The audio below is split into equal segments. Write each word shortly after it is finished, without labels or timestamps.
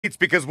It's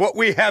because what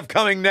we have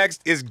coming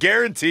next is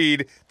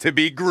guaranteed to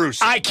be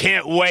gruesome. I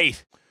can't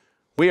wait.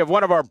 We have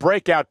one of our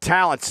breakout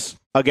talents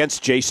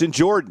against Jason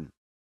Jordan.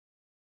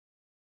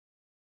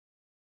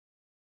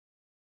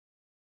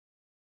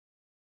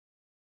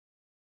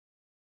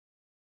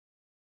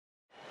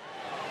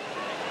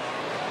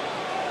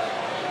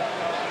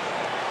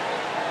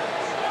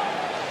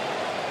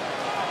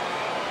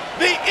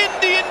 The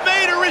Indie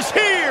Invader is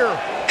here.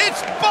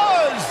 It's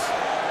Buzz.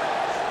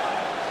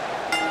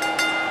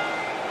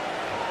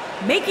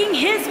 Making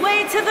his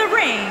way to the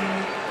ring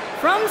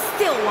from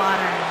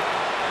Stillwater,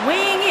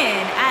 weighing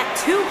in at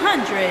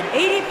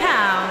 280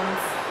 pounds,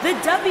 the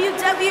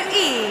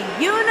WWE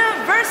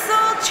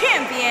Universal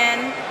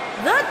Champion,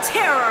 The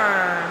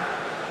Terror.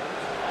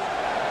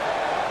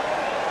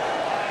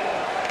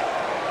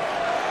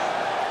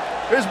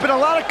 There's been a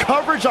lot of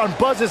coverage on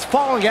Buzz's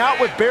falling out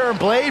with Baron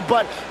Blade,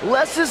 but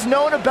less is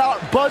known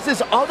about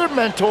Buzz's other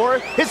mentor,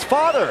 his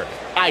father.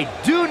 I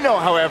do know,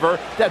 however,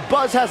 that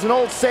Buzz has an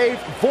old saved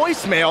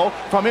voicemail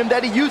from him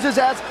that he uses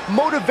as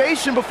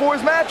motivation before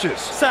his matches.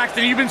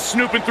 Saxton, you've been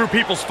snooping through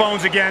people's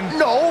phones again?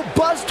 No,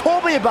 Buzz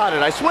told me about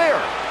it, I swear.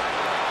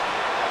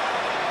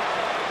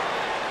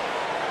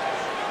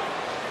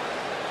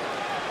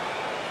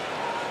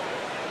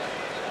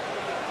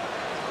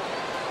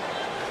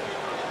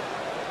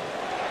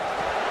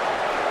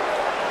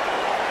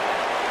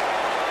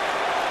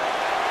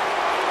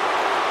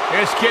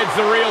 This kid's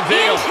the real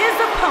deal. And his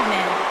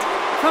opponent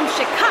from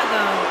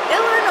Chicago,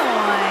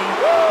 Illinois,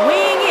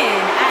 weighing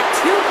in at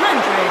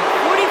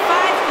 245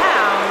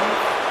 pounds,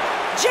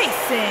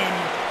 Jason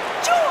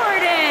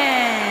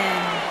Jordan.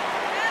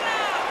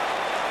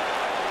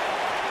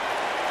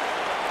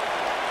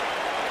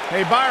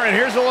 Hey, Byron,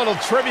 here's a little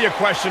trivia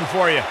question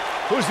for you.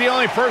 Who's the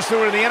only person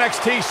who won the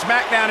NXT,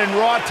 SmackDown, and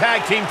Raw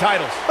Tag Team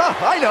titles? Huh,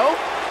 I know.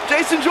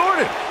 Jason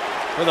Jordan.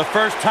 For the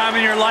first time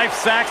in your life,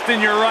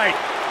 Saxton, you're right.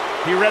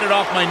 He read it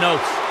off my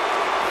notes.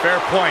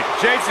 Fair point.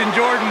 Jason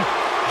Jordan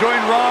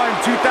joined Raw in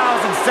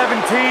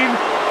 2017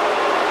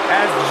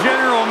 as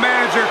General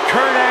Manager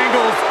Kurt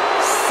Angle's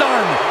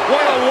son.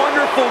 What a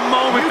wonderful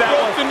moment that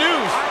was. You broke the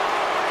news.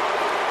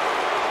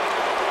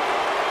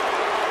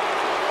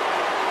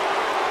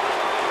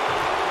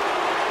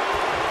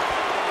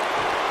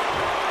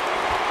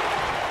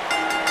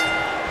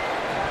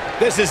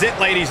 This is it,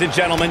 ladies and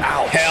gentlemen.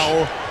 Ouch.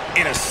 Hell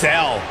in a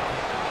Cell.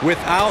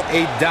 Without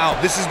a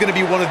doubt, this is going to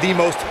be one of the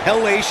most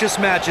hellacious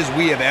matches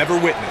we have ever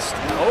witnessed.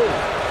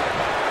 Oh.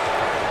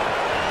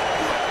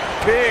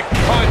 Big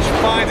punch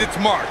finds its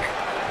mark.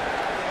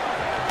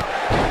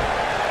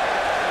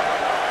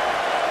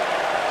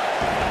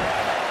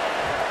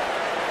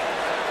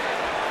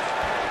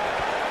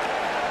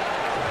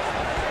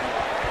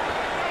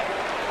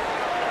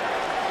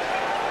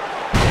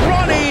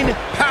 Running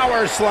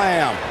power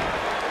slam.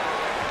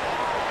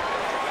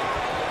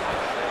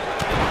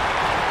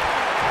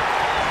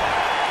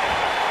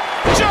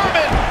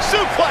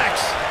 Suplex!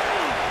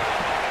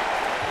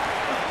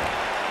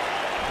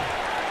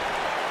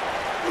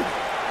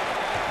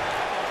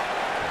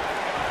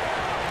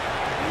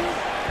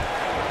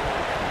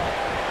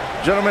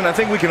 Gentlemen, I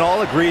think we can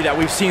all agree that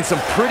we've seen some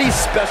pretty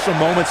special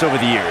moments over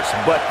the years.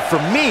 But for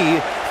me,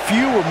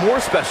 few were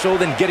more special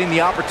than getting the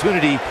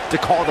opportunity to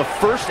call the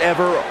first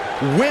ever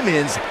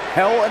women's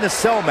Hell in a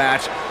Cell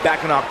match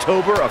back in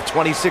October of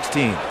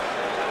 2016.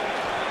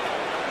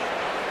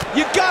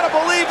 You gotta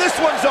believe this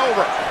one's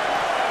over.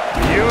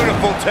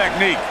 Beautiful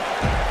technique.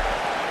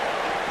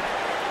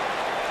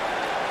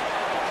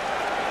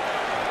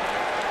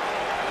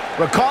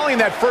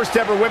 Recalling that first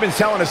ever women's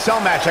Hell in a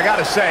Cell match, I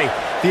gotta say,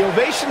 the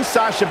ovation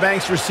Sasha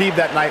Banks received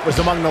that night was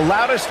among the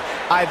loudest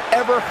I've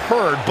ever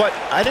heard, but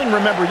I didn't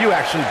remember you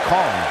actually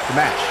calling the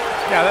match.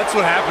 Yeah, that's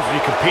what happens when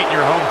you compete in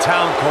your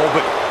hometown, Cole,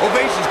 but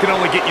ovations can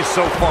only get you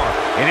so far.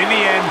 And in the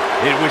end,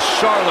 it was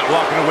Charlotte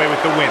walking away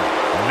with the win,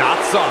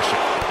 not Sasha.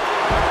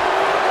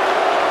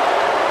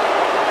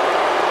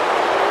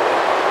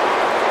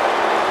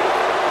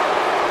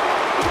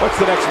 What's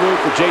the next move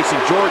for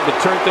Jason Jordan to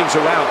turn things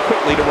around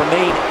quickly to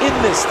remain in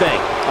this thing?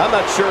 I'm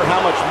not sure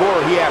how much more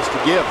he has to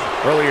give.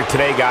 Earlier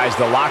today, guys,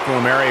 the locker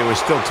room area was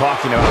still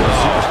talking about the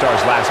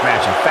Superstars' last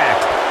match. In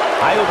fact,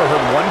 I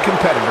overheard one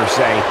competitor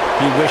say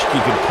he wished he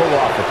could pull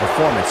off a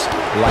performance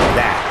like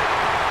that.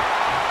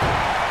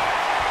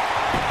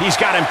 He's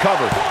got him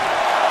covered.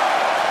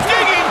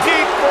 Digging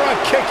deep for a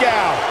kick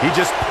out. He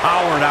just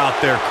powered out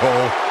there,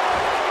 Cole.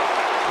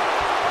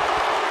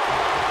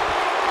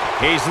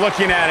 He's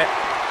looking at it.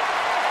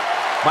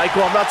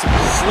 Michael, I'm not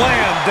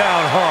Slam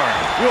down hard.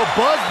 Will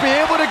Buzz be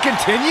able to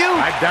continue?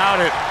 I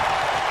doubt it.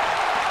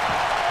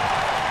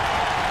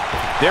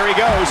 There he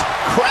goes,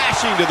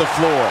 crashing to the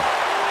floor.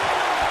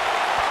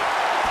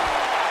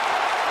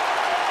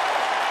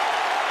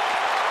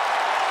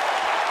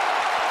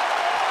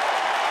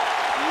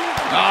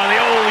 Oh,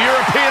 the old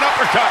European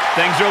uppercut.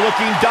 Things are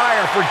looking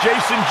dire for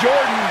Jason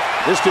Jordan.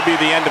 This could be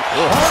the end of...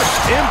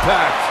 Harsh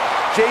impact.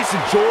 Jason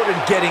Jordan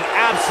getting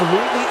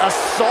absolutely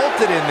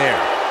assaulted in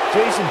there.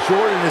 Jason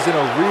Jordan is in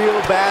a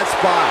real bad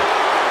spot.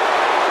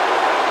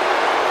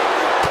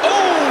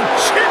 Oh,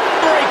 chin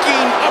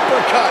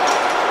uppercut.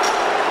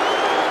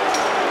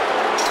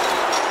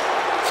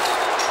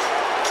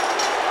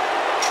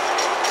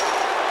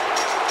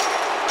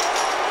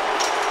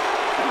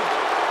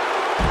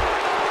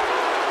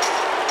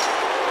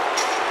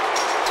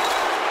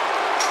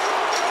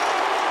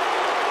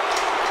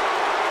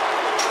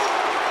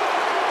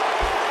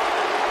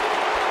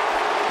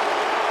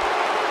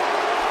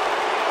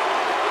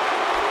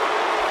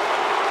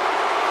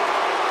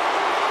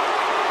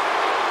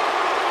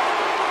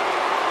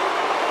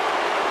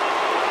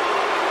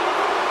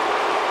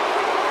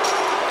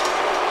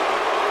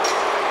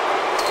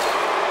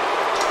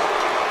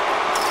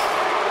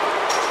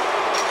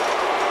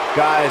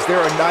 Guys, there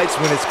are nights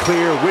when it's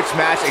clear which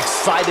match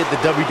excited the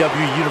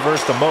WWE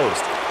Universe the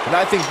most. And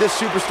I think this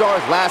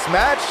superstar's last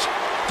match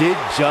did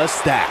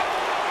just that.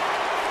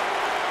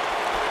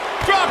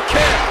 Drop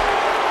kick.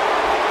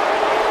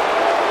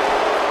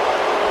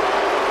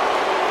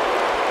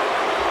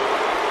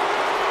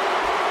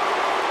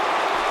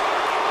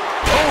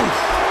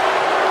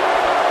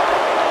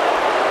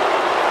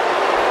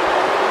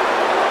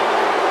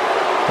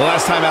 The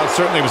last time out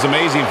certainly was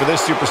amazing for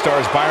this superstar,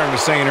 as Byron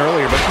was saying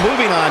earlier. But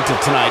moving on to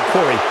tonight,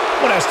 Corey,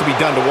 what has to be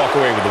done to walk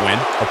away with the win?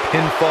 A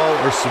pinfall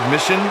or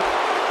submission?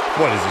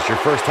 What is this, your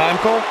first time,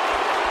 Cole?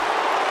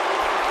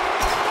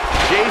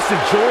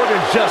 Jason Jordan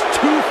just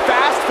too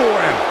fast for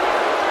him.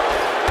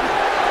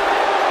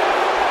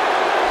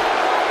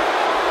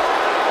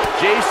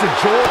 Jason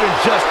Jordan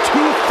just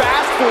too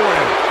fast for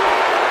him.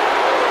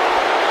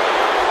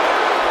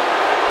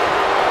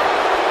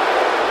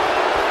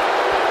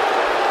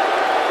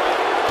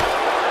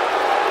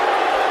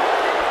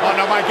 Oh,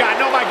 no, my God,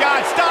 no, my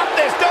God. Stop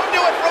this. Don't do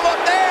it from up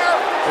there.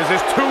 This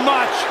is too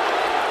much.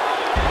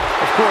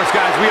 Of course,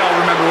 guys, we all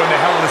remember when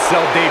the Hell in a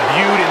Cell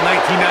debuted in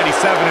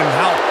 1997 and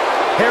how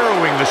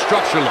harrowing the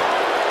structure looked.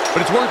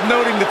 But it's worth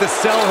noting that the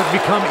cell has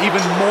become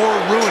even more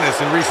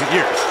ruinous in recent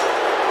years.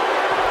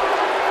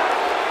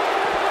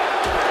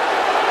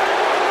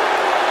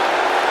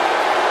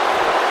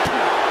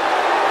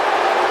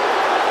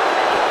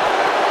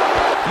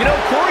 You know,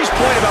 Corey's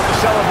point about the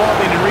cell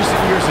evolving in recent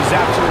years is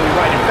absolutely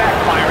right. In fact,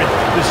 Byron,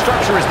 the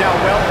structure is now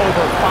well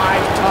over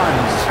 5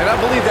 tons. And I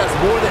believe that's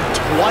more than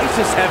twice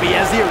as heavy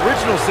as the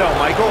original cell,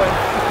 Michael. And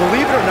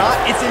believe it or not,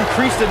 it's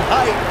increased in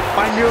height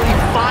by nearly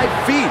 5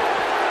 feet.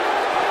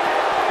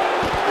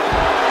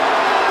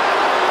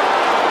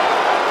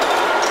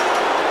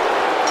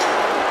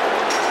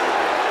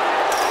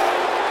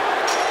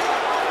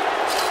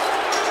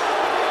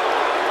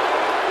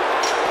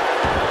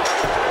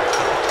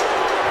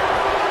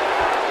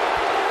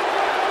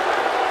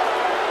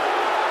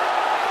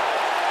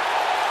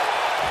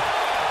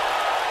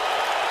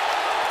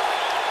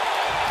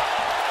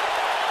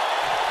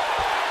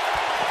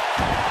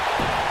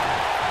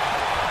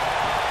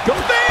 Go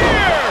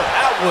there!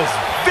 That was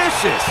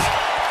vicious.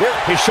 There,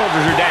 his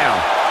shoulders are down.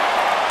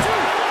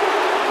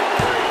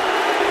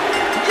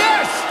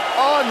 Yes!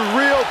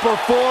 Unreal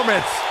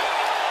performance.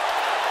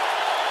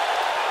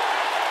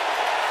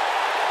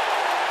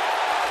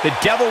 The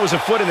devil was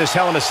afoot in this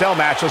Hell in a Cell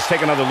match. Let's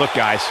take another look,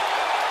 guys.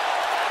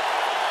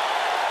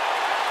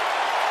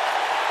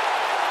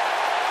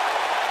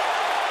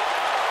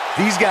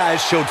 These guys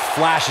showed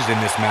flashes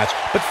in this match,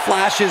 but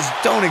flashes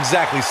don't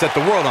exactly set the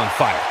world on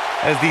fire,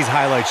 as these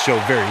highlights show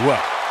very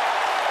well.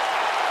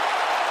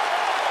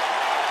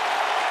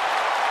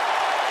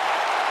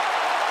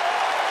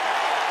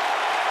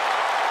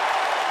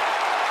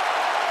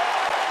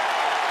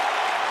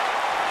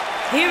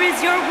 Here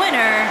is your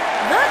winner,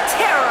 The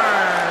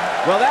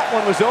Terror. Well, that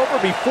one was over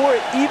before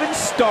it even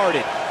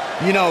started.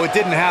 You know, it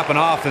didn't happen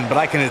often, but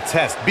I can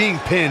attest, being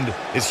pinned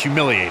is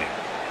humiliating.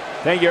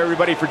 Thank you,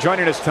 everybody, for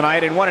joining us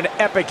tonight, and what an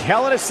epic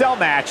Hell in a Cell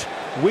match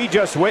we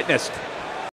just witnessed.